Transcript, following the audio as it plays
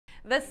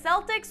The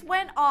Celtics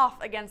went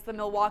off against the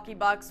Milwaukee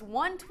Bucks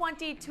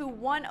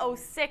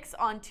 120-106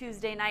 on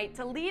Tuesday night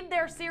to lead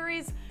their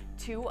series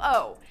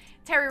 2-0.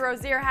 Terry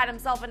Rozier had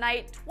himself a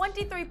night,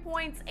 23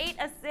 points, 8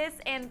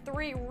 assists, and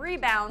 3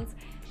 rebounds.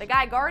 The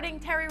guy guarding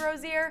Terry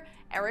Rozier,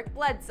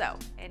 Bledsoe,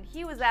 and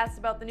he was asked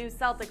about the new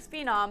Celtics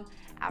phenom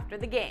after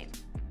the game.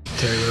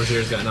 Terry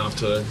Rozier's gotten off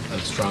to a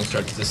strong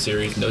start to this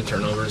series. No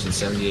turnovers in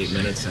 78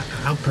 minutes.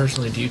 How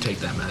personally do you take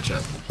that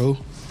matchup? Who?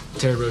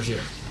 Terry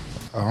Rozier.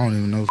 I don't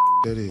even know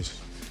who that is.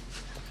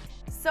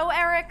 So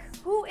Eric,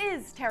 who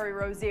is Terry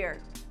Rozier?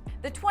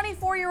 The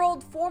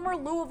 24-year-old former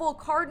Louisville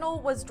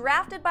Cardinal was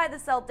drafted by the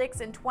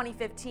Celtics in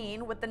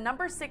 2015 with the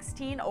number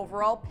 16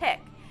 overall pick.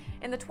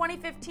 In the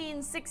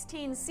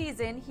 2015-16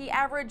 season, he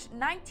averaged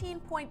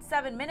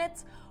 19.7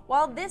 minutes,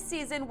 while this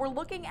season we're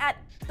looking at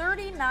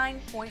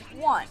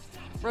 39.1.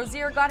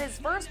 Rozier got his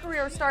first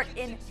career start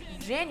in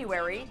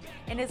January.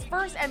 In his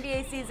first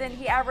NBA season,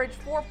 he averaged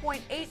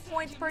 4.8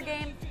 points per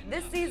game.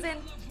 This season,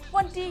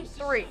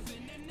 23.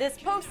 This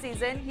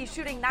postseason, he's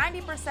shooting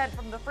 90%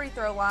 from the free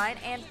throw line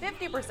and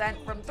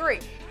 50% from three.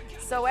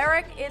 So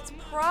Eric, it's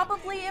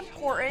probably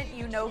important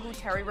you know who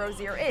Terry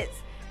Rozier is.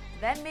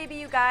 Then maybe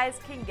you guys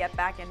can get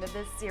back into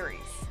this series.